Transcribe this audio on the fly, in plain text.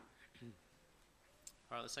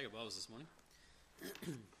All right, let's take our Bibles this morning.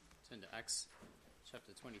 Turn to Acts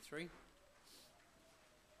chapter 23.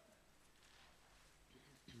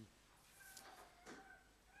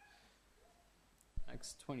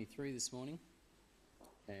 Acts 23 this morning.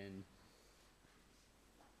 And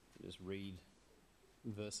just read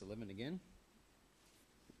verse 11 again.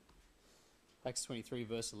 Acts 23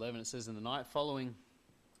 verse 11, it says, "In the night following,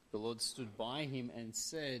 the Lord stood by him and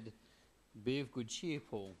said, 'Be of good cheer,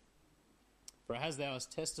 Paul. For as thou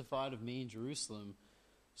hast testified of me in Jerusalem,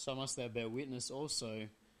 so must thou bear witness also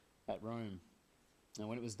at Rome.' And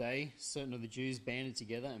when it was day, certain of the Jews banded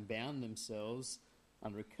together and bound themselves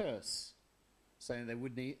under a curse, saying they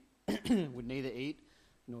would neither eat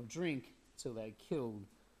nor drink till they had killed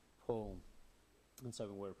Paul." Let's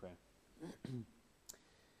open a word of prayer.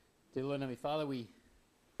 Dear Lord and Heavenly Father, we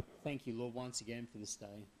thank you, Lord, once again for this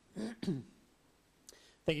day.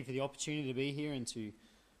 Thank you for the opportunity to be here and to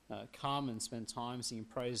come and spend time singing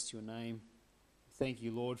praise to your name. Thank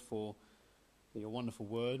you, Lord, for your wonderful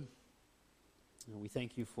word. And we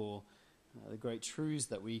thank you for the great truths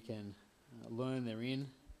that we can learn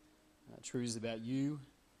therein, truths about you.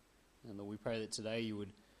 And Lord, we pray that today you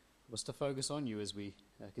would help us to focus on you as we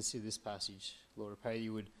consider this passage. Lord, I pray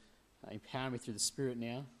you would empower me through the Spirit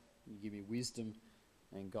now. You give me wisdom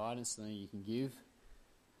and guidance that only you can give.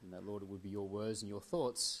 And that, Lord, it would be your words and your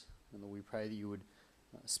thoughts. And Lord, we pray that you would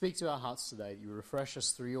speak to our hearts today, that you refresh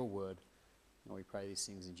us through your word. And we pray these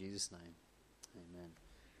things in Jesus' name.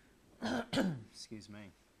 Amen. Excuse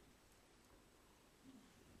me.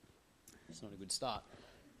 It's not a good start.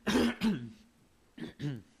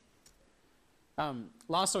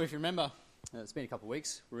 Last time, if you remember, it's been a couple of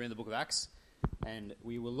weeks, we were in the book of Acts, and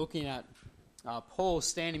we were looking at Paul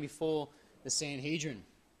standing before the Sanhedrin.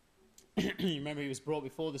 You remember he was brought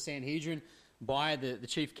before the Sanhedrin by the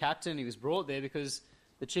chief captain. He was brought there because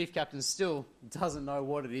the chief captain still doesn't know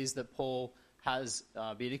what it is that Paul has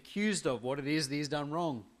been accused of, what it is that he's done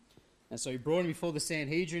wrong. And so he brought him before the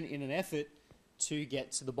Sanhedrin in an effort to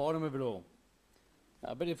get to the bottom of it all.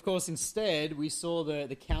 But of course, instead, we saw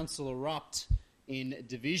the council erupt in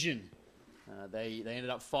division. They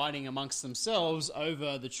ended up fighting amongst themselves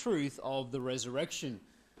over the truth of the resurrection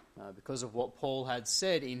because of what Paul had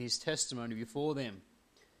said in his testimony before them.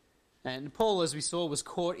 And Paul, as we saw, was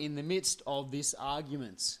caught in the midst of this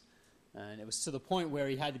argument. And it was to the point where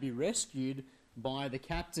he had to be rescued by the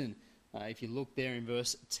captain. If you look there in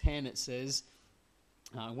verse 10, it says,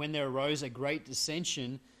 "When there arose a great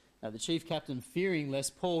dissension, the chief captain, fearing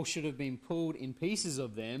lest Paul should have been pulled in pieces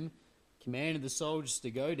of them, commanded the soldiers to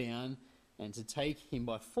go down and to take him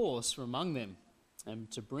by force from among them and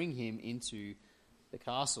to bring him into the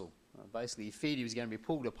castle." Basically, he feared he was going to be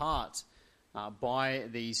pulled apart by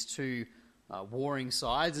these two warring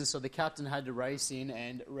sides, and so the captain had to race in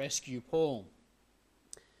and rescue Paul.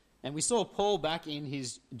 And we saw Paul back in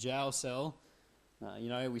his jail cell.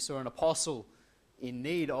 We saw an apostle in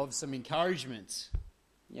need of some encouragement.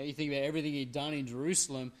 You think about everything he'd done in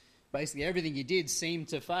Jerusalem, basically everything he did seemed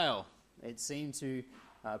to fail. It seemed to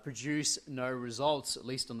produce no results, at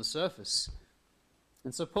least on the surface.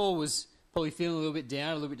 And so Paul was probably feeling a little bit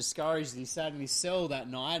down, a little bit discouraged as he sat in his cell that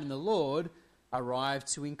night, and the Lord arrived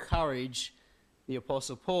to encourage the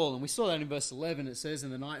Apostle Paul. And we saw that in verse 11. It says, "In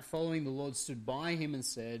the night following, the Lord stood by him and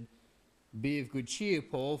said, 'Be of good cheer,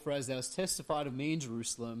 Paul, for as thou hast testified of me in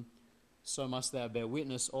Jerusalem, so must thou bear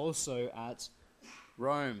witness also at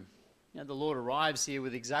Rome.'" The Lord arrives here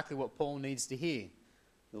with exactly what Paul needs to hear.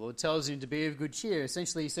 The Lord tells him to be of good cheer.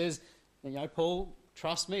 Essentially, he says, "Paul,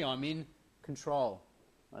 trust me, I'm in control.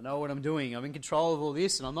 I know what I'm doing. I'm in control of all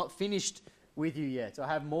this, and I'm not finished with you yet. I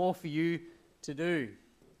have more for you to do."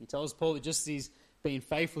 He tells Paul that just as he's been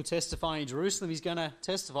faithful testifying in Jerusalem, he's going to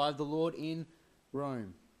testify of the Lord in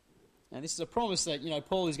Rome. And this is a promise that,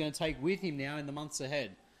 Paul is going to take with him now in the months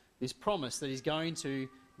ahead. This promise that he's going to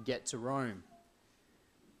get to Rome.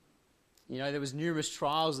 There was numerous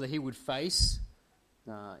trials that he would face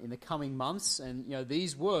in the coming months, and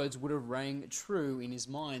these words would have rang true in his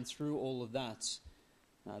mind through all of that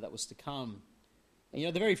that was to come. And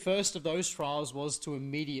the very first of those trials was to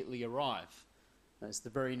immediately arrive. It's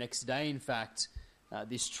the very next day, in fact,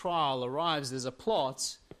 this trial arrives. There's a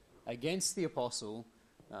plot against the apostle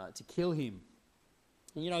to kill him.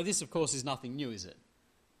 And this, of course, is nothing new, is it?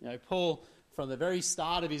 Paul, from the very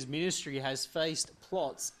start of his ministry, has faced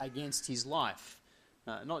plots against his life.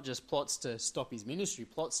 Not just plots to stop his ministry,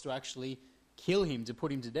 plots to actually kill him, to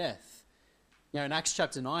put him to death. In Acts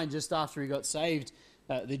chapter 9, just after he got saved,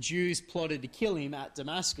 the Jews plotted to kill him at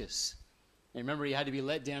Damascus. And remember, he had to be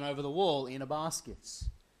let down over the wall in a basket.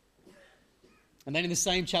 And then in the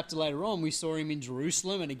same chapter later on, we saw him in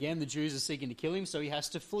Jerusalem, and again the Jews are seeking to kill him, so he has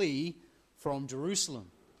to flee from Jerusalem.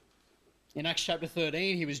 In Acts chapter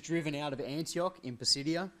 13, he was driven out of Antioch in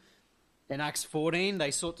Pisidia. In Acts 14, they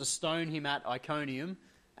sought to stone him at Iconium,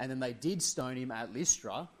 and then they did stone him at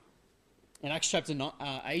Lystra. In Acts chapter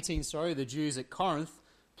 18, the Jews at Corinth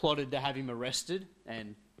plotted to have him arrested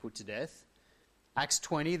and put to death. Acts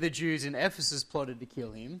 20, the Jews in Ephesus plotted to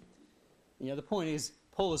kill him. The point is,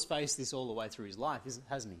 Paul has faced this all the way through his life,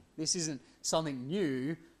 hasn't he? This isn't something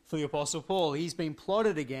new for the Apostle Paul. He's been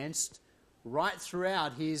plotted against right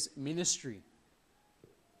throughout his ministry.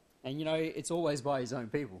 And it's always by his own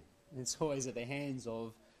people. It's always at the hands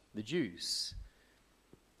of the Jews.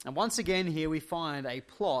 And once again here we find a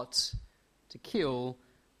plot to kill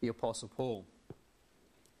the Apostle Paul.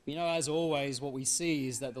 As always, what we see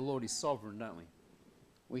is that the Lord is sovereign, don't we?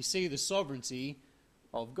 We see the sovereignty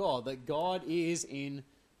of God, that God is in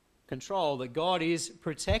control, that God is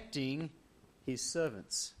protecting his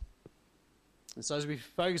servants. And so as we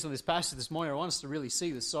focus on this passage this morning, I want us to really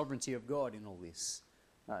see the sovereignty of God in all this.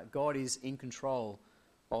 God is in control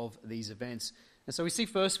of these events. And so we see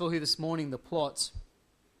first of all here this morning the plot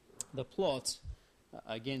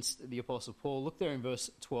against the Apostle Paul. Look there in verse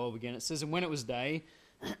 12 again. It says, "And when it was day,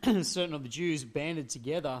 certain of the Jews banded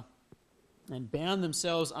together and bound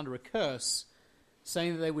themselves under a curse,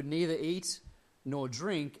 saying that they would neither eat nor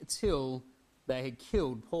drink till they had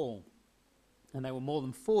killed Paul. And they were more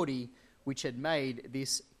than 40 which had made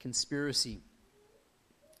this conspiracy."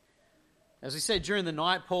 As we said, during the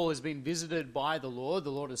night, Paul has been visited by the Lord.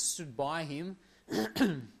 The Lord has stood by him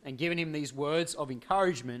and given him these words of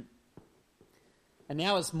encouragement. And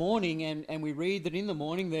now it's morning, and we read that in the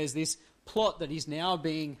morning there's this plot that is now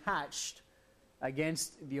being hatched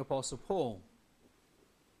against the Apostle Paul.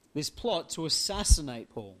 This plot to assassinate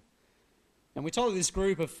Paul. And we're told this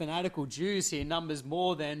group of fanatical Jews here numbers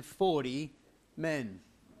more than 40 men.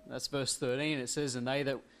 That's verse 13. It says, and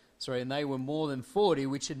they were more than 40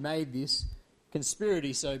 which had made this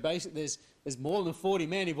conspiracy. So basically there's more than 40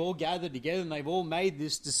 men who've all gathered together and they've all made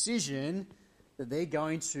this decision that they're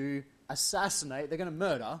going to assassinate, they're going to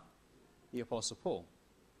murder the Apostle Paul.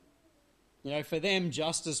 For them,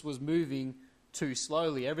 justice was moving too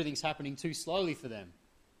slowly. Everything's happening too slowly for them.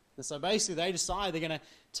 And so basically they decide they're going to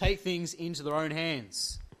take things into their own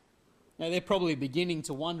hands. They're probably beginning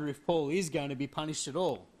to wonder if Paul is going to be punished at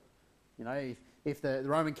all. If the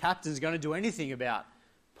Roman captain's going to do anything about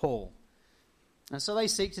Paul. And so they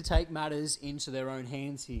seek to take matters into their own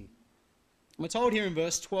hands here. We're told here in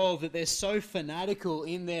verse 12 that they're so fanatical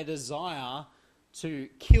in their desire to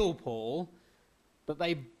kill Paul that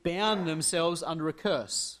they bound themselves under a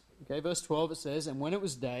curse. Okay, verse 12 it says, "And when it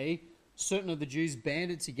was day, certain of the Jews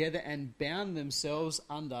banded together and bound themselves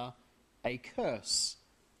under a curse,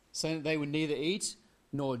 saying that they would neither eat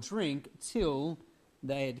nor drink till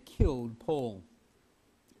they had killed Paul."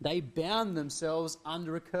 They bound themselves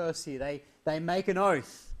under a curse here. They make an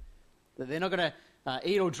oath that they're not going to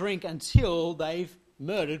eat or drink until they've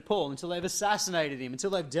murdered Paul, until they've assassinated him,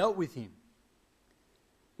 until they've dealt with him.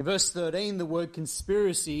 In verse 13, the word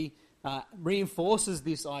conspiracy reinforces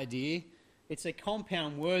this idea. It's a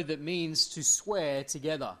compound word that means to swear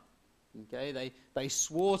together. Okay, they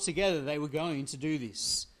swore together they were going to do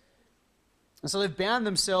this. And so they've bound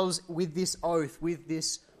themselves with this oath, with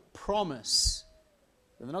this promise,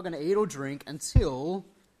 that they're not going to eat or drink until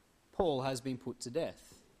Paul has been put to death.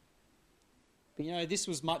 But this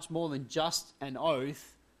was much more than just an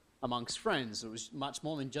oath amongst friends. It was much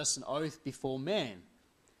more than just an oath before man.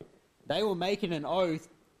 They were making an oath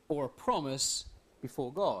or a promise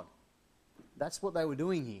before God. That's what they were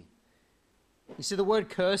doing here. You see, the word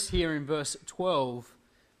curse here in verse 12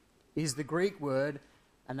 is the Greek word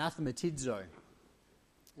anathematizo.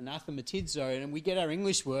 Anathematizo, and we get our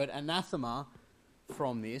English word anathema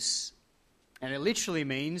from this. And it literally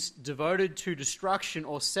means devoted to destruction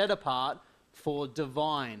or set apart for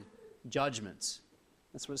divine judgments.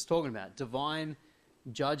 That's what it's talking about, divine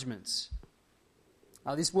judgments.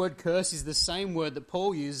 This word curse is the same word that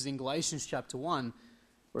Paul uses in Galatians chapter 1,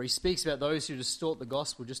 where he speaks about those who distort the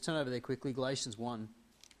gospel. Just turn over there quickly, Galatians 1.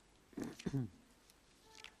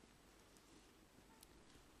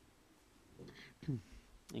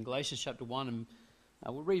 In Galatians chapter 1, and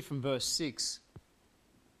we'll read from verse 6.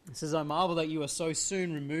 It says, "I marvel that you are so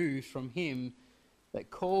soon removed from him that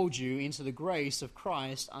called you into the grace of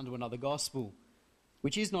Christ unto another gospel,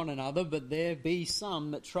 which is not another, but there be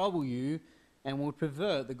some that trouble you and will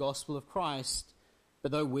pervert the gospel of Christ.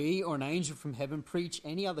 But though we or an angel from heaven preach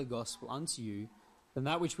any other gospel unto you than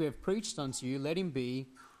that which we have preached unto you, let him be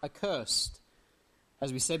accursed.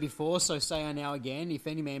 As we said before, so say I now again, if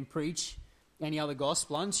any man preach any other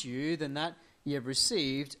gospel unto you than that ye have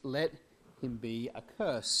received, let him be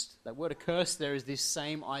accursed. That word accursed there is this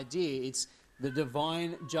same idea. It's the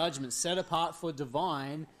divine judgment, set apart for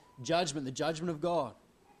divine judgment, the judgment of God.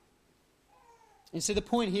 And so the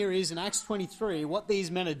point here is, in Acts 23, what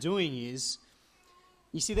these men are doing is,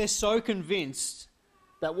 you see, they're so convinced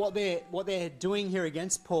that what they're doing here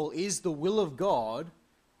against Paul is the will of God,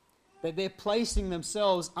 that they're placing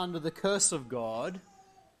themselves under the curse of God,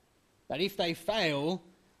 that if they fail,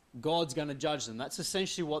 God's going to judge them. That's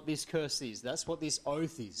essentially what this curse is. That's what this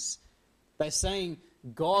oath is. They're saying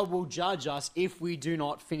God will judge us if we do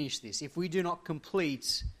not finish this, if we do not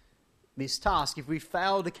complete this task, if we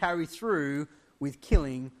fail to carry through with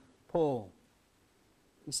killing Paul.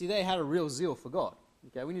 You see, they had a real zeal for God.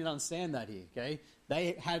 Okay, we need to understand that here. Okay,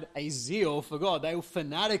 they had a zeal for God. They were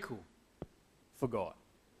fanatical for God.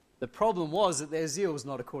 The problem was that their zeal was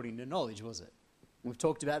not according to knowledge, was it? We've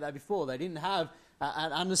talked about that before. They didn't have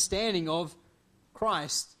an understanding of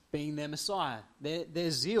Christ being their Messiah.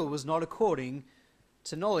 Their zeal was not according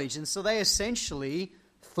to knowledge. And so they essentially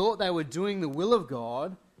thought they were doing the will of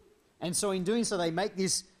God. And so in doing so, they make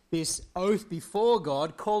this oath before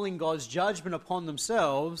God, calling God's judgment upon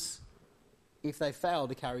themselves if they fail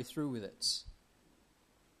to carry through with it.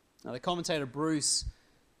 Now, the commentator Bruce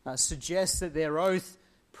suggests that their oath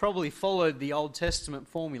probably followed the Old Testament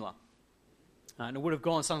formula. And it would have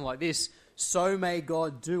gone something like this: so may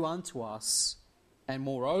God do unto us, and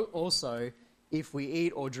more also, if we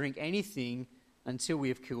eat or drink anything until we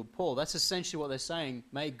have killed Paul. That's essentially what they're saying.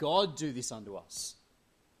 May God do this unto us.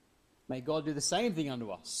 May God do the same thing unto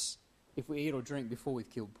us if we eat or drink before we've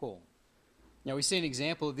killed Paul. Now, we see an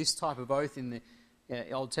example of this type of oath in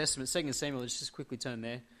the Old Testament. 2 Samuel, let's just quickly turn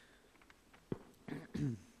there.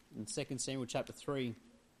 In 2 Samuel chapter 3.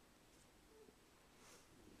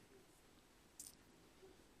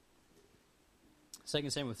 2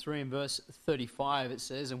 Samuel 3 and verse 35, it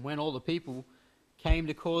says, "And when all the people came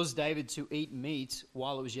to cause David to eat meat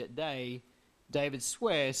while it was yet day, David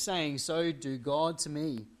sware, saying, So do God to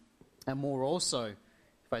me, and more also,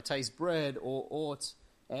 if I taste bread or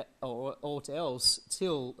aught else,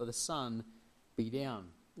 till the sun be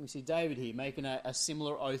down." We see David here making a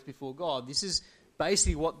similar oath before God. This is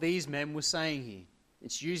basically what these men were saying here.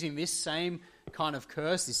 It's using this same kind of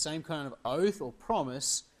curse, this same kind of oath or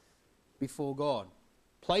promise before God,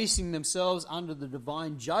 placing themselves under the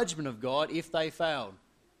divine judgment of God if they failed.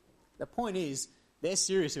 The point is, they're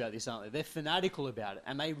serious about this, aren't they? They're fanatical about it,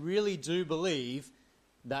 and they really do believe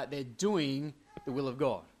that they're doing the will of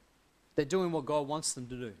God. They're doing what God wants them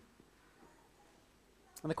to do.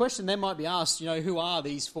 And the question then might be asked, who are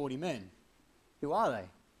these 40 men? Who are they?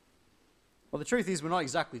 Well, the truth is, we're not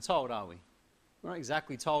exactly told, are we? We're not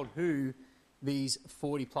exactly told who these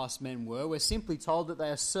 40 plus men were. We're simply told that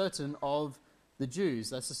they are certain of the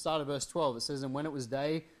Jews. That's the start of verse 12. It says, "And when it was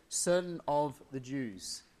day, certain of the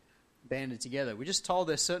Jews," banded together. We're just told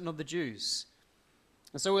they're certain of the Jews.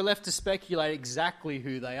 And so we're left to speculate exactly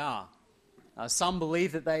who they are. Some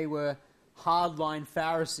believe that they were hardline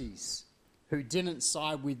Pharisees who didn't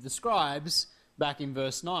side with the scribes back in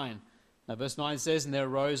verse 9. Now, verse 9 says, "And there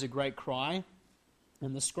arose a great cry,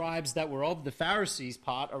 and the scribes that were of the Pharisees'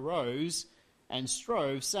 part arose and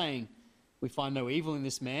strove, saying, We find no evil in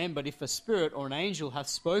this man, but if a spirit or an angel hath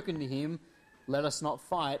spoken to him, let us not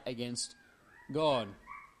fight against God."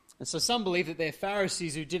 And so some believe that they're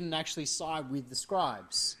Pharisees who didn't actually side with the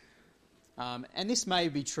scribes. And this may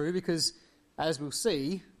be true because, as we'll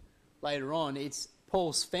see later on, it's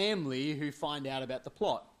Paul's family who find out about the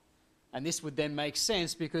plot. And this would then make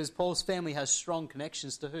sense because Paul's family has strong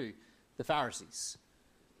connections to who? The Pharisees.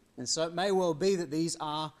 And so it may well be that these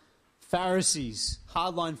are Pharisees,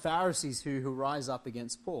 hardline Pharisees who rise up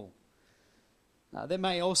against Paul. There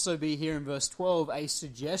may also be here in verse 12 a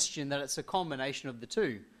suggestion that it's a combination of the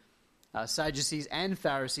two, Sadducees and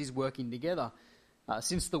Pharisees working together.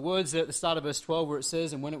 Since the words there at the start of verse 12 where it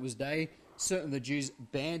says, "And when it was day, certain of the Jews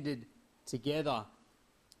banded together."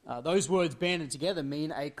 Those words banded together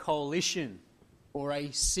mean a coalition or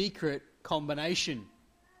a secret combination.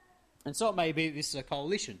 And so it may be that this is a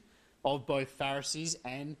coalition of both Pharisees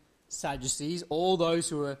and Sadducees, all those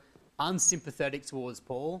who are unsympathetic towards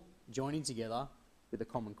Paul, joining together with a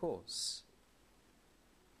common cause.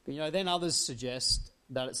 But then others suggest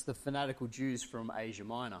that it's the fanatical Jews from Asia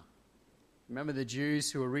Minor. Remember the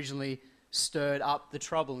Jews who originally stirred up the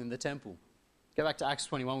trouble in the temple. Go back to Acts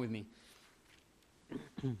 21 with me.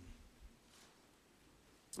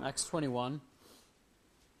 Acts 21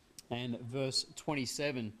 and verse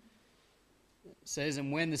 27 says,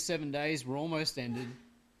 "And when the 7 days were almost ended,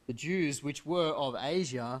 the Jews which were of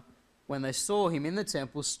Asia when they saw him in the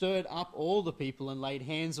temple, stirred up all the people and laid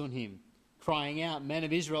hands on him, crying out, Men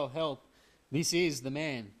of Israel, help! This is the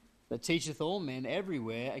man that teacheth all men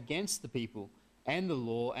everywhere against the people and the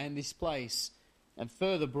law and this place, and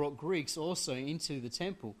further brought Greeks also into the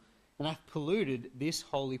temple, and hath polluted this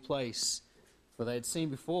holy place. For they had seen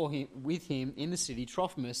before him with him in the city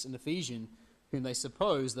Trophimus, an Ephesian, whom they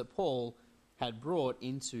supposed that Paul had brought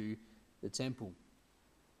into the temple.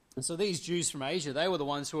 And so these Jews from Asia, they were the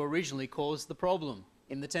ones who originally caused the problem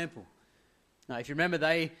in the temple. Now, if you remember,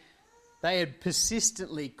 they had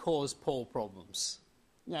persistently caused Paul problems.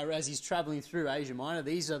 You know, as he's travelling through Asia Minor,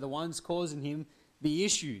 these are the ones causing him the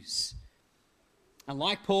issues. And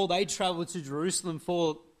like Paul, they travelled to Jerusalem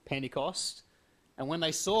for Pentecost. And when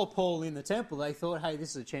they saw Paul in the temple, they thought, hey, this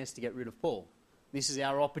is a chance to get rid of Paul. This is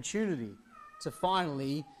our opportunity to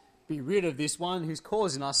finally be rid of this one who's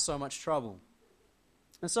causing us so much trouble.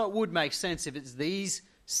 And so it would make sense if it's these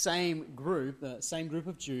same group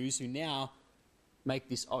of Jews who now make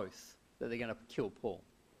this oath that they're going to kill Paul.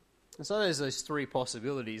 And so there's those three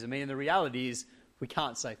possibilities. I mean, the reality is we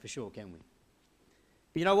can't say for sure, can we?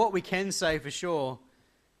 But you know what we can say for sure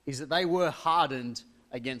is that they were hardened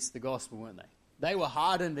against the gospel, weren't they? They were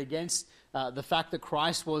hardened against the fact that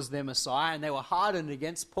Christ was their Messiah, and they were hardened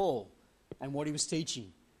against Paul and what he was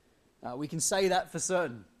teaching. We can say that for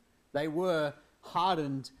certain. They were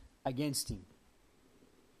hardened against him.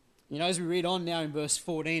 You know, as we read on now in verse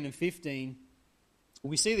 14 and 15,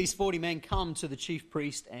 we see these 40 men come to the chief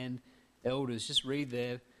priest and elders. Just read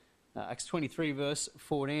there, Acts 23 verse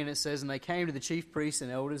 14, it says, And they came to the chief priests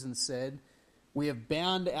and elders and said, We have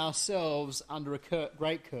bound ourselves under a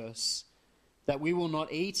great curse, that we will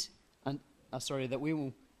not eat, that we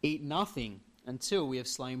will eat nothing until we have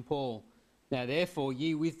slain Paul. Now therefore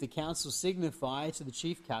ye with the council signify to the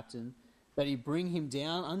chief captain that he bring him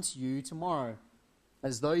down unto you tomorrow,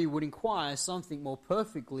 as though you would inquire something more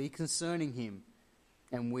perfectly concerning him.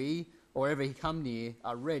 And we, or ever he come near,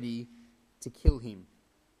 are ready to kill him.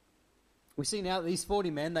 We see now that these 40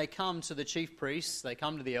 men, they come to the chief priests, they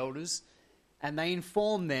come to the elders, and they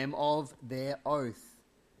inform them of their oath.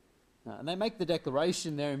 And they make the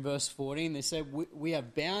declaration there in verse 14. They say, we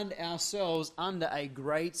have bound ourselves under a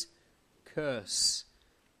great curse.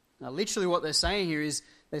 Now literally what they're saying here is,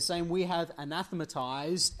 they're saying we have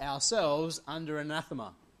anathematized ourselves under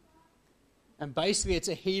anathema. And basically it's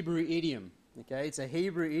a Hebrew idiom. Okay, it's a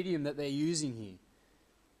Hebrew idiom that they're using here.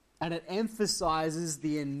 And it emphasizes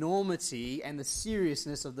the enormity and the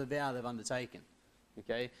seriousness of the vow they've undertaken.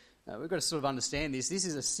 Okay, we've got to sort of understand this. This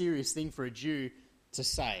is a serious thing for a Jew to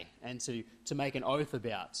say and to make an oath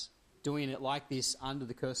about. Doing it like this under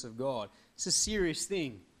the curse of God. It's a serious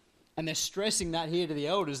thing. And they're stressing that here to the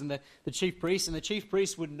elders and the chief priests. And the chief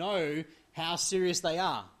priests would know how serious they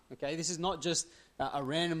are. Okay, this is not just a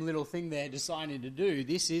random little thing they're deciding to do.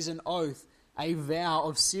 This is an oath, a vow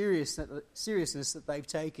of seriousness that they've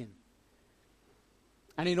taken.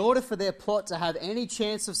 And in order for their plot to have any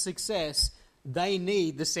chance of success, they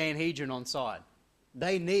need the Sanhedrin on side.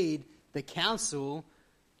 They need the council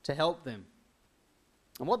to help them.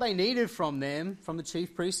 And what they needed from them, from the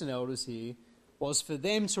chief priests and elders here, was for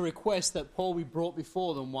them to request that Paul be brought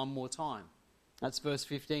before them one more time. That's verse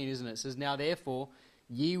 15, isn't it? It says, Now therefore,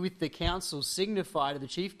 ye with the council signify to the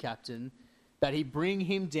chief captain that he bring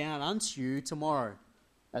him down unto you tomorrow,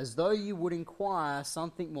 as though you would inquire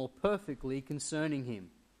something more perfectly concerning him.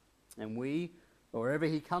 And we, or ever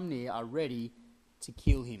he come near, are ready to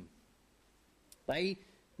kill him. They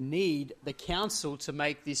need the council to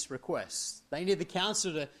make this request. They need the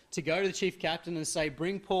council to go to the chief captain and say,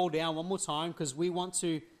 bring Paul down one more time because we want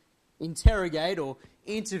to interrogate or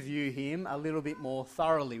interview him a little bit more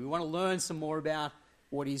thoroughly. We want to learn some more about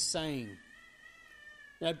what he's saying.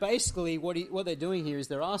 Now, basically, what they're doing here is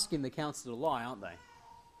they're asking the council to lie, aren't they?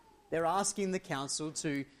 They're asking the council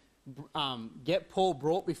to get Paul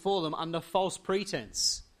brought before them under false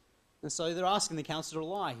pretense. And so they're asking the council to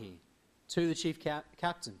lie here to the chief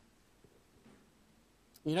captain.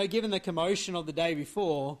 You know, given the commotion of the day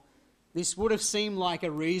before, this would have seemed like a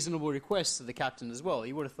reasonable request to the captain as well.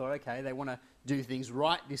 He would have thought, okay, they want to do things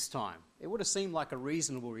right this time. It would have seemed like a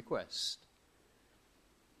reasonable request.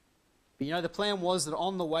 But you know, the plan was that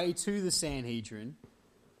on the way to the Sanhedrin,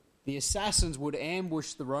 the assassins would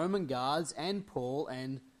ambush the Roman guards and Paul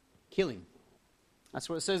and kill him. That's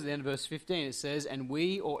what it says at the end of verse 15. It says, and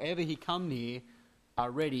we, or ever he come near, are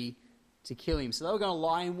ready to kill him. So they were going to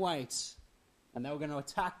lie in wait, and they were going to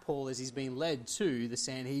attack Paul as he's being led to the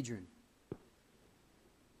Sanhedrin.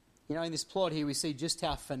 You know, in this plot here, we see just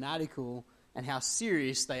how fanatical and how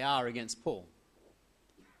serious they are against Paul.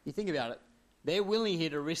 You think about it. They're willing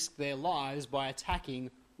here to risk their lives by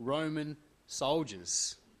attacking Roman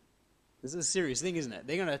soldiers. This is a serious thing, isn't it?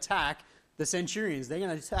 They're going to attack the centurions. They're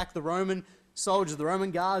going to attack the Roman soldiers, the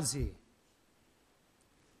Roman guards here.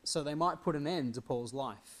 So they might put an end to Paul's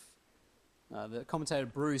life. The commentator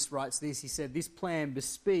Bruce writes this. He said, "This plan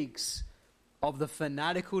bespeaks of the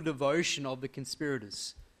fanatical devotion of the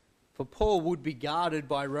conspirators. For Paul would be guarded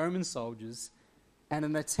by Roman soldiers, and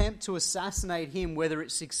an attempt to assassinate him, whether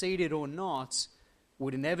it succeeded or not,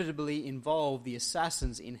 would inevitably involve the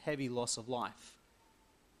assassins in heavy loss of life."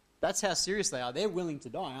 That's how serious they are. They're willing to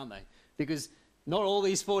die, aren't they? Because not all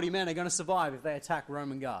these 40 men are going to survive if they attack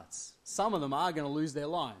Roman guards. Some of them are going to lose their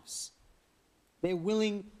lives. They're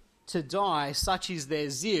willing to die, such is their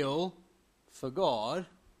zeal for God,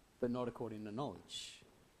 but not according to knowledge.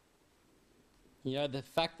 You know, the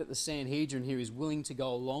fact that the Sanhedrin here is willing to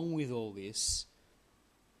go along with all this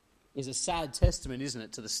is a sad testament, isn't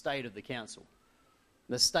it, to the state of the council.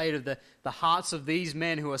 The state of the hearts of these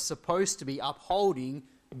men who are supposed to be upholding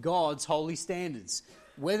God's holy standards.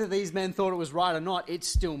 Whether these men thought it was right or not, it's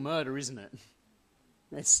still murder, isn't it?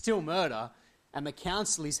 It's still murder, and the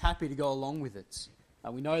council is happy to go along with it.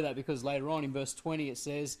 We know that because later on in verse 20 it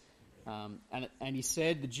says, and he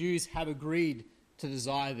said, "The Jews have agreed to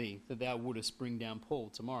desire thee, that thou wouldest bring down Paul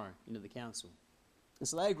tomorrow into the council." And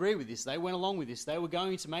so they agree with this. They went along with this. They were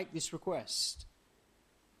going to make this request.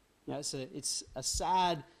 You know, it's a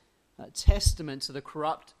sad testament to the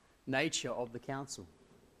corrupt nature of the council.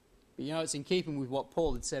 But you know, it's in keeping with what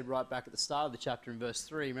Paul had said right back at the start of the chapter in verse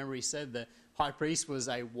 3. Remember, he said the high priest was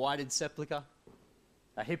a whited sepulchre,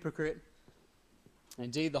 a hypocrite.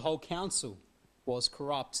 Indeed, the whole council was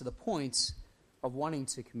corrupt to the point of wanting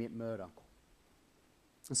to commit murder.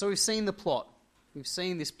 And so we've seen the plot. We've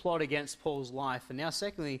seen this plot against Paul's life. And now,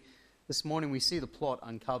 secondly, this morning we see the plot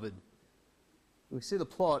uncovered. We see the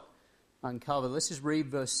plot uncovered. Let's just read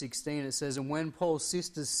verse 16. It says, "And when Paul's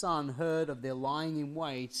sister's son heard of their lying in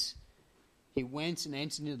wait, he went and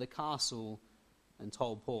entered into the castle and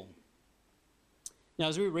told Paul." Now,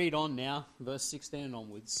 as we read on now, verse 16 and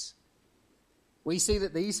onwards, we see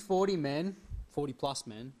that these 40 men, 40 plus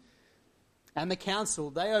men, and the council,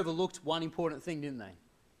 they overlooked one important thing, didn't they?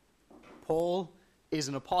 Paul is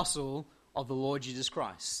an apostle of the Lord Jesus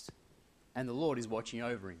Christ, and the Lord is watching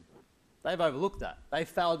over him. They've overlooked that. They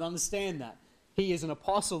failed to understand that. He is an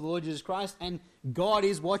apostle of the Lord Jesus Christ, and God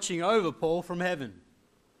is watching over Paul from heaven.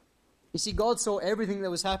 You see, God saw everything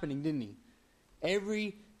that was happening, didn't he?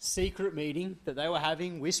 Every secret meeting that they were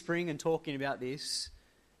having, whispering and talking about this,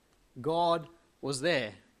 God was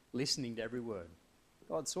there, listening to every word.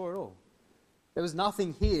 God saw it all. There was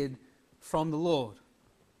nothing hid from the Lord.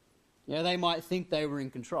 You know, they might think they were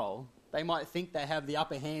in control. They might think they have the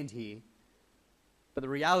upper hand here. But the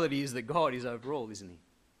reality is that God is over all, isn't he?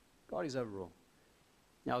 God is over all.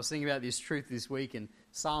 Now, I was thinking about this truth this week, and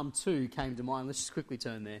Psalm 2 came to mind. Let's just quickly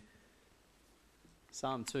turn there.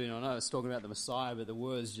 Psalm 2, and I know it's talking about the Messiah, but the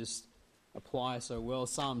words just apply so well.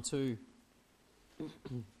 Psalm 2,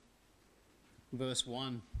 verse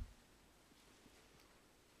 1.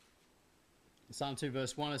 Psalm 2,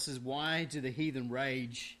 verse 1, it says, "Why do the heathen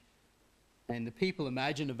rage and the people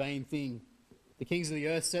imagine a vain thing? The kings of the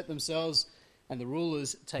earth set themselves, and the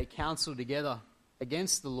rulers take counsel together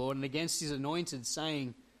against the Lord and against his anointed,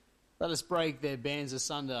 saying, Let us break their bands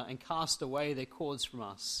asunder and cast away their cords from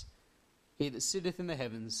us. He that sitteth in the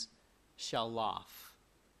heavens shall laugh.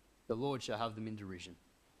 The Lord shall have them in derision."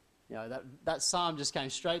 You know, that psalm just came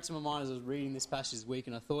straight to my mind as I was reading this passage this week,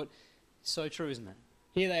 and I thought, so true, isn't it?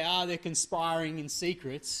 Here they are, they're conspiring in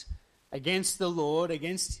secrets against the Lord,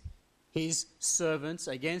 against his servants,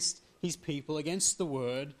 against his people, against the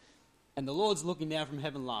word, and the Lord's looking down from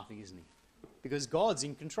heaven laughing, isn't he? Because God's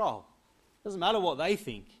in control. It doesn't matter what they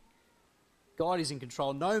think. God is in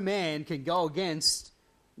control. No man can go against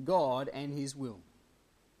God and his will.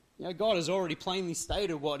 You know, God has already plainly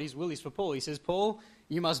stated what his will is for Paul. He says, "Paul,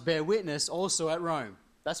 you must bear witness also at Rome."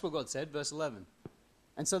 That's what God said, verse 11.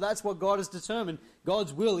 And so that's what God has determined.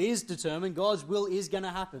 God's will is determined. God's will is going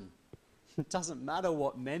to happen. It doesn't matter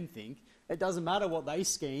what men think. It doesn't matter what they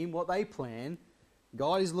scheme, what they plan.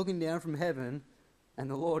 God is looking down from heaven, and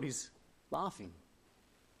the Lord is laughing.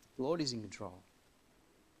 The Lord is in control.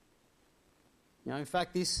 You know, in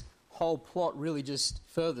fact, this whole plot really just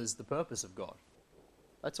furthers the purpose of God.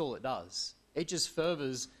 That's all it does. It just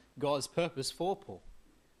furthers God's purpose for Paul.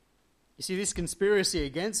 You see, this conspiracy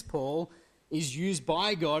against Paul is used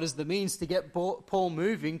by God as the means to get Paul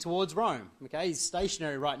moving towards Rome. Okay, he's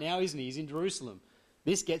stationary right now, isn't he? He's in Jerusalem.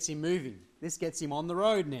 This gets him moving. This gets him on the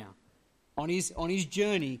road now, on his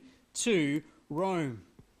journey to Rome,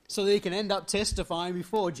 so that he can end up testifying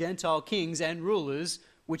before Gentile kings and rulers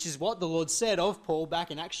which is what the Lord said of Paul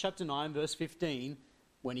back in Acts chapter 9, verse 15,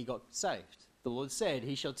 when he got saved. The Lord said,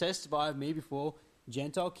 "He shall testify of me before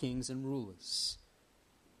Gentile kings and rulers."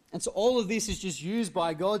 And so all of this is just used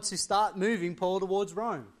by God to start moving Paul towards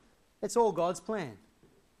Rome. It's all God's plan.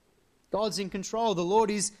 God's in control. The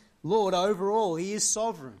Lord is Lord over all. He is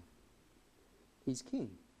sovereign. He's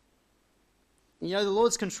king. And the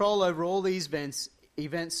Lord's control over all these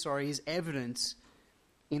events is evident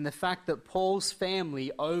in the fact that Paul's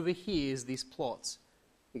family overhears this plot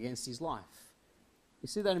against his life. You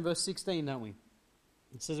see that in verse 16, don't we?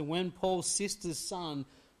 It says, "And when Paul's sister's son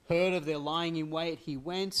heard of their lying in wait, he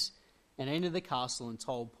went and entered the castle and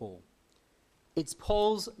told Paul." It's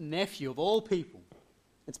Paul's nephew, of all people.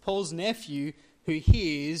 It's Paul's nephew who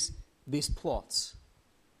hears this plot.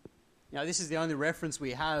 This is the only reference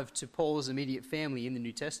we have to Paul's immediate family in the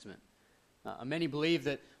New Testament. Many believe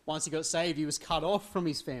that once he got saved, he was cut off from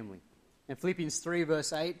his family. And Philippians 3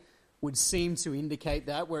 verse 8 would seem to indicate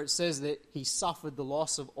that, where it says that he suffered the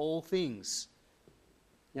loss of all things.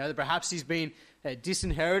 That perhaps he's been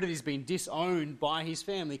disinherited, he's been disowned by his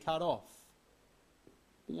family, cut off.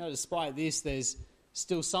 But despite this, there's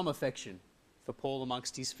still some affection for Paul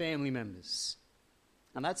amongst his family members.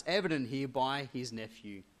 And that's evident here by his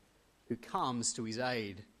nephew, who comes to his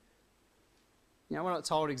aid. We're not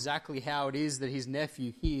told exactly how it is that his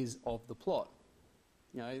nephew hears of the plot.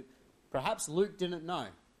 Perhaps Luke didn't know.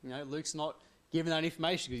 Luke's not given that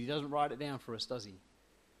information because he doesn't write it down for us, does he?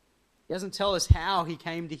 He doesn't tell us how he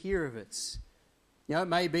came to hear of it. It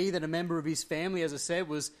may be that a member of his family, as I said,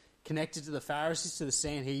 was connected to the Pharisees, to the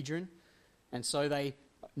Sanhedrin, and so they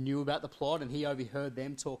knew about the plot and he overheard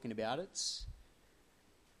them talking about it.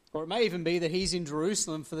 Or it may even be that he's in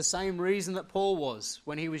Jerusalem for the same reason that Paul was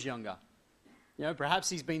when he was younger. Perhaps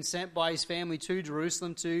he's been sent by his family to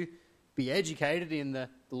Jerusalem to be educated in the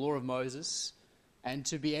law of Moses and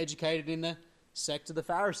to be educated in the sect of the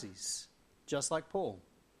Pharisees, just like Paul.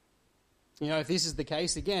 If this is the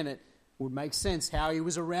case, again, it would make sense how he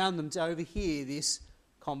was around them to overhear this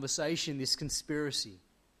conversation, this conspiracy.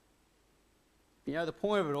 The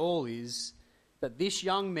point of it all is that this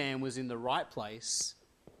young man was in the right place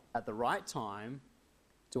at the right time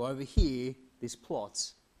to overhear this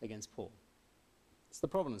plot against Paul. It's the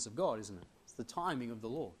providence of God, isn't it? It's the timing of the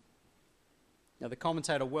Lord. The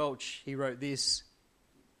commentator Welch, he wrote this.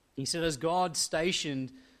 He said, "As God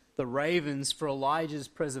stationed the ravens for Elijah's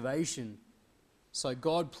preservation, so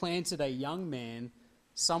God planted a young man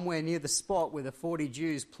somewhere near the spot where the 40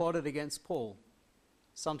 Jews plotted against Paul.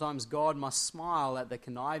 Sometimes God must smile at the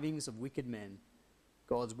connivings of wicked men.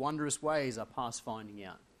 God's wondrous ways are past finding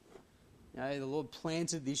out." The Lord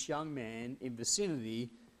planted this young man in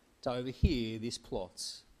vicinity to overhear this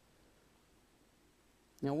plot.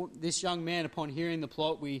 This young man, upon hearing the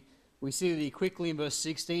plot, we see that he quickly, in verse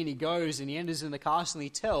 16, he goes and he enters in the castle and he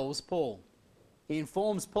tells Paul. He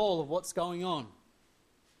informs Paul of what's going on.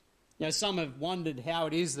 Some have wondered how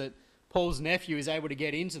it is that Paul's nephew is able to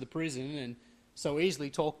get into the prison and so easily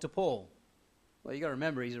talk to Paul. Well, you've got to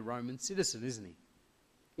remember he's a Roman citizen, isn't he?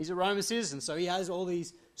 He's a Roman citizen, so he has all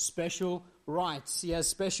these special rights. He has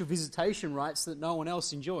special visitation rights that no one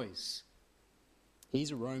else enjoys. He's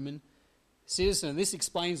a Roman citizen. And this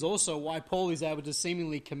explains also why Paul is able to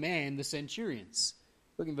seemingly command the centurions.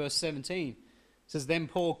 Look in verse 17. It says, "Then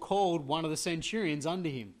Paul called one of the centurions unto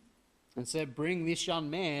him and said, Bring this young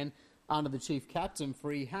man unto the chief captain,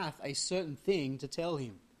 for he hath a certain thing to tell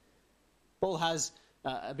him." Paul has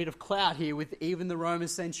a bit of clout here with even the Roman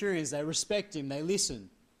centurions. They respect him, they listen,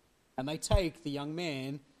 and they take the young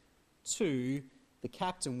man to the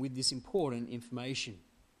captain with this important information.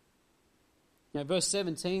 Verse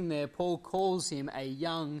 17 there, Paul calls him a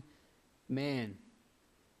young man.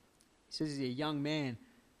 He says he's a young man.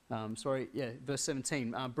 Verse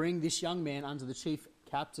 17. "Bring this young man unto the chief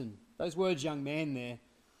captain." Those words, young man there,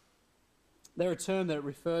 they're a term that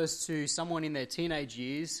refers to someone in their teenage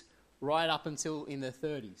years right up until in their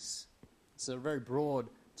 30s. It's a very broad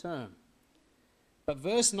term. But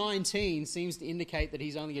verse 19 seems to indicate that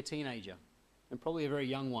he's only a teenager, and probably a very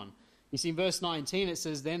young one. You see, in verse 19 it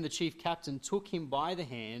says, "Then the chief captain took him by the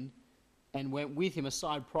hand and went with him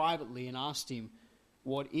aside privately and asked him,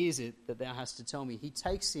 What is it that thou hast to tell me?" He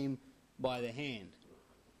takes him by the hand.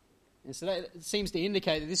 And so that seems to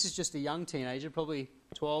indicate that this is just a young teenager, probably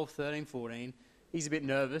 12, 13, 14. He's a bit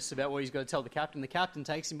nervous about what he's got to tell the captain. The captain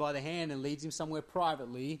takes him by the hand and leads him somewhere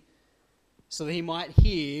privately so that he might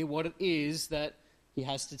hear what it is that he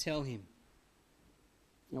has to tell him.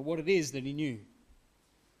 What it is that he knew.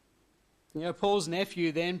 Paul's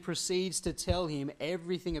nephew then proceeds to tell him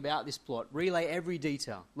everything about this plot, relay every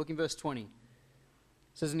detail. Look in verse 20.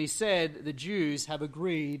 says, and he said, the Jews have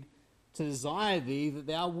agreed to desire thee that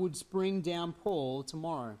thou wouldst bring down Paul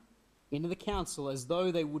tomorrow into the council, as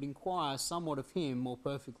though they would inquire somewhat of him more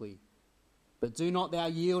perfectly. But do not thou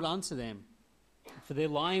yield unto them, for there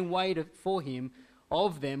lie in wait for him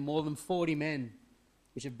of them more than 40 men,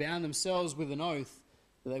 which have bound themselves with an oath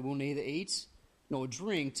that they will neither eat nor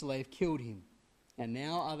drink till they have killed him. And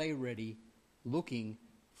now are they ready, looking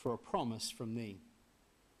for a promise from thee.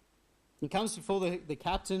 He comes before the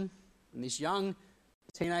captain, and this young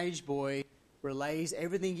teenage boy relays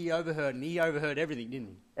everything he overheard, and he overheard everything, didn't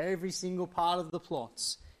he? Every single part of the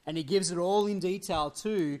plots. And he gives it all in detail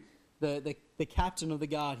to the captain of the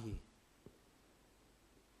guard here.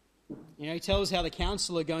 You know, he tells how the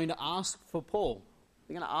council are going to ask for Paul.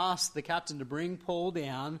 They're going to ask the captain to bring Paul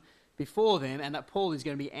down before them, and that Paul is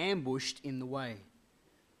going to be ambushed in the way.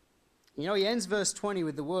 You know, he ends verse 20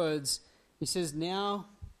 with the words, he says, now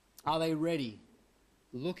are they ready,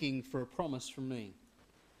 looking for a promise from me.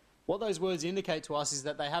 What those words indicate to us is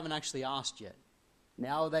that they haven't actually asked yet.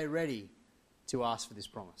 Now are they ready to ask for this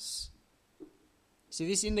promise? See,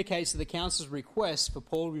 this indicates that the council's request for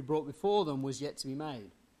Paul to be brought before them was yet to be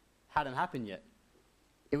made. Hadn't happened yet.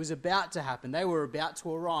 It was about to happen. They were about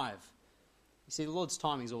to arrive. You see, the Lord's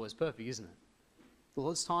timing is always perfect, isn't it? The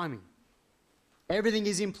Lord's timing. Everything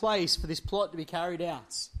is in place for this plot to be carried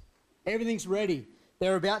out. Everything's ready.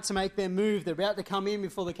 They're about to make their move. They're about to come in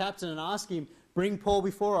before the captain and ask him, bring Paul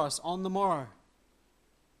before us on the morrow.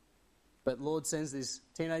 But the Lord sends this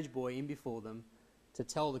teenage boy in before them to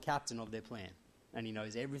tell the captain of their plan. And he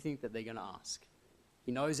knows everything that they're going to ask.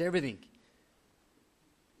 He knows everything.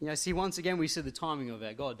 You know, see, once again, we see the timing of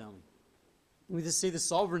our God, don't we? We just see the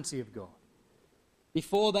sovereignty of God.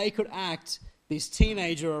 Before they could act, this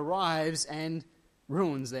teenager arrives and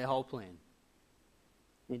ruins their whole plan.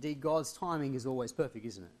 Indeed, God's timing is always perfect,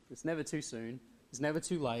 isn't it? It's never too soon. It's never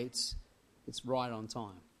too late. It's right on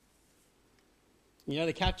time. You know,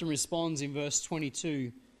 the captain responds in verse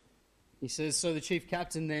 22. He says, so the chief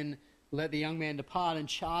captain then let the young man depart and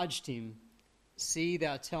charged him, see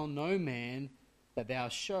thou tell no man that thou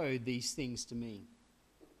showed these things to me.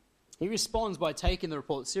 He responds by taking the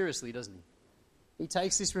report seriously, doesn't he? He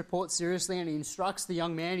takes this report seriously and he instructs the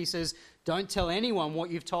young man. He says, don't tell anyone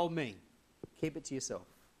what you've told me. Keep it to yourself.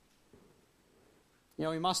 You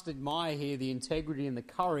know, we must admire here the integrity and the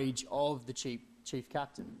courage of the chief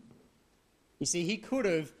captain. You see, he could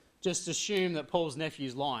have just assumed that Paul's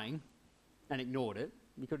nephew's lying and ignored it.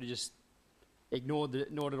 He could have just ignored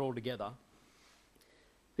it altogether.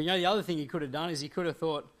 But you know, the other thing he could have done is he could have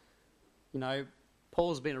thought, you know,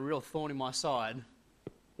 Paul's been a real thorn in my side.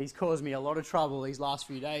 He's caused me a lot of trouble these last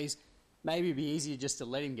few days. Maybe it'd be easier just to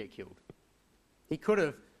let him get killed. He could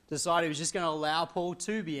have decided he was just going to allow Paul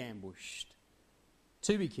to be ambushed,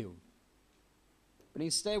 to be killed. But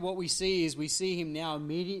instead what we see is we see him now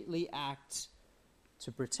immediately act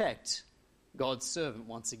to protect God's servant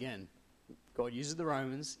once again. God uses the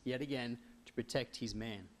Romans yet again to protect his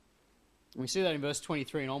man. And we see that in verse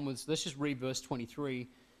 23 and onwards. Let's just read verse 23. It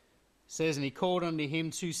says, and he called unto him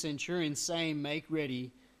 2 centurions, saying, make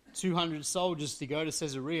ready 200 soldiers to go to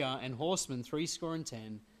Caesarea, and horsemen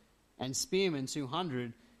 70, and spearmen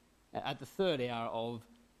 200 at the 3rd hour of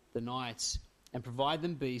the night, and provide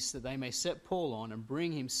them beasts that they may set Paul on and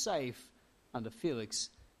bring him safe unto Felix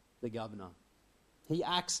the governor. He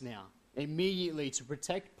acts now immediately to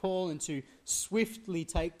protect Paul and to swiftly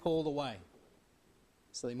take Paul away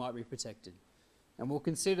so they might be protected. And we'll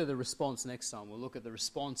consider the response next time. We'll look at the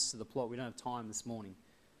response to the plot. We don't have time this morning.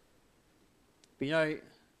 But you know,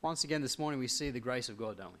 once again this morning we see the grace of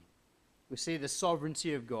God, don't we? We see the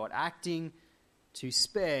sovereignty of God acting to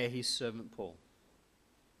spare his servant Paul.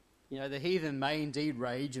 You know, the heathen may indeed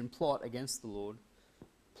rage and plot against the Lord,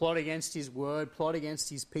 plot against his word, plot against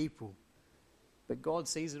his people. But God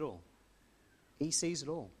sees it all. He sees it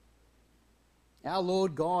all. Our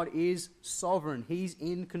Lord God is sovereign. He's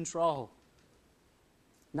in control.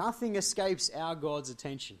 Nothing escapes our God's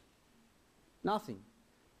attention. Nothing.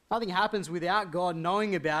 Nothing happens without God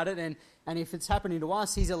knowing about it, and if it's happening to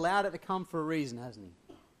us, he's allowed it to come for a reason, hasn't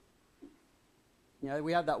he? You know,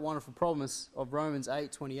 we have that wonderful promise of Romans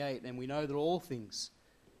 8:28, and we know that all things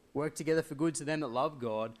work together for good to them that love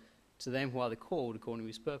God, to them who are the called according to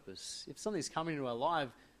his purpose. If something's coming into our life,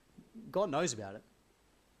 God knows about it.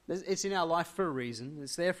 It's in our life for a reason.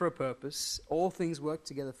 It's there for a purpose. All things work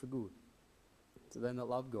together for good to them that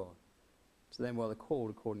love God, to them who are the called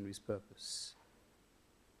according to his purpose.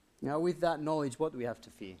 Now, with that knowledge, what do we have to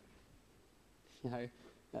fear? You know,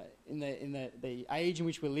 in the age in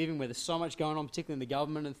which we're living, where there's so much going on, particularly in the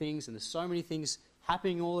government and things, and there's so many things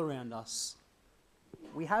happening all around us,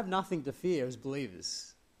 we have nothing to fear as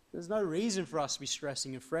believers. There's no reason for us to be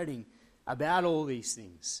stressing and fretting about all these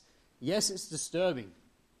things. Yes, it's disturbing,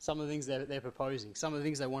 some of the things that they're proposing, some of the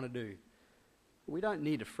things they want to do. But we don't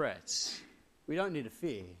need to fret. We don't need to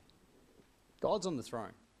fear. God's on the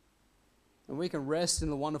throne. And we can rest in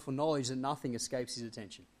the wonderful knowledge that nothing escapes his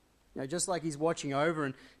attention. Just like he's watching over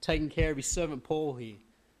and taking care of his servant Paul here,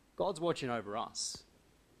 God's watching over us.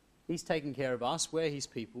 He's taking care of us. We're his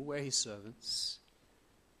people. We're his servants.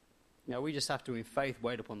 We just have to, in faith,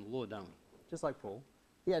 wait upon the Lord, don't we? Just like Paul.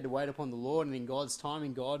 He had to wait upon the Lord, and in God's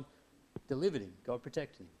timing, God delivered him. God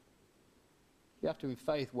protected him. You have to, in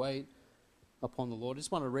faith, wait upon the Lord. I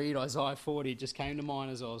just want to read Isaiah 40. It just came to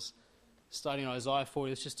mind as I was studying Isaiah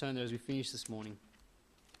 40. Let's just turn there as we finish this morning.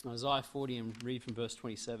 Isaiah 40 and read from verse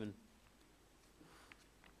 27.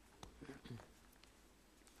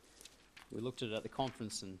 We looked at it at the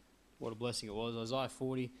conference and what a blessing it was. Isaiah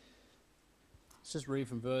 40. Let's just read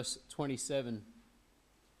from verse 27. It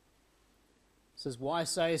says, "Why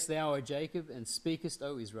sayest thou, O Jacob, and speakest,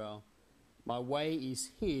 O Israel, my way is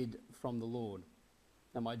hid from the Lord,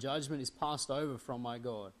 and my judgment is passed over from my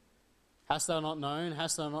God? Hast thou not known,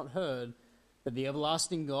 hast thou not heard, that the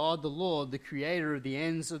everlasting God, the Lord, the creator of the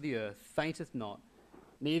ends of the earth, fainteth not,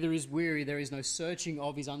 neither is weary, there is no searching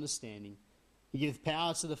of his understanding. He giveth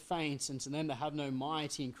power to the faint, and to them that have no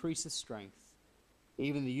might he increaseth strength.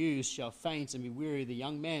 Even the youths shall faint and be weary, the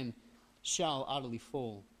young men shall utterly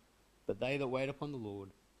fall. But they that wait upon the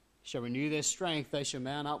Lord shall renew their strength, they shall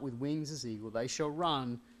mount up with wings as eagles, they shall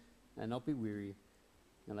run and not be weary,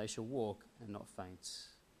 and they shall walk and not faint."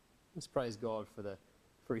 Let's praise God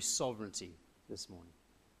for his sovereignty this morning.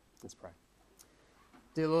 Let's pray.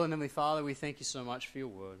 Dear Lord and Heavenly Father, we thank you so much for your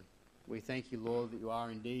word. We thank you, Lord, that you are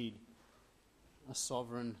indeed a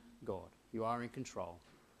sovereign God. You are in control.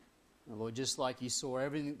 And Lord, just like you saw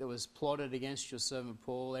everything that was plotted against your servant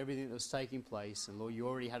Paul, everything that was taking place, and Lord, you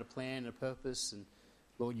already had a plan and a purpose, and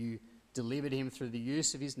Lord, you delivered him through the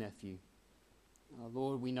use of his nephew.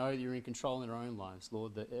 Lord, we know that you're in control in our own lives.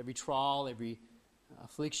 Lord, that every trial, every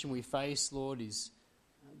affliction we face, Lord, is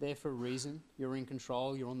there for a reason. You're in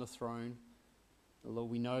control. You're on the throne. Lord,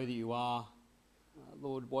 we know that you are,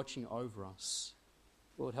 Lord, watching over us.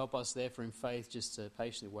 Lord, help us therefore in faith just to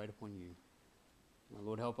patiently wait upon you.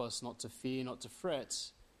 Lord, help us not to fear, not to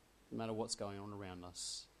fret, no matter what's going on around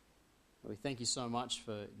us. We thank you so much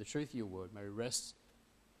for the truth of your word. May we rest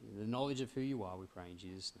in the knowledge of who you are, we pray in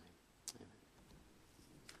Jesus' name.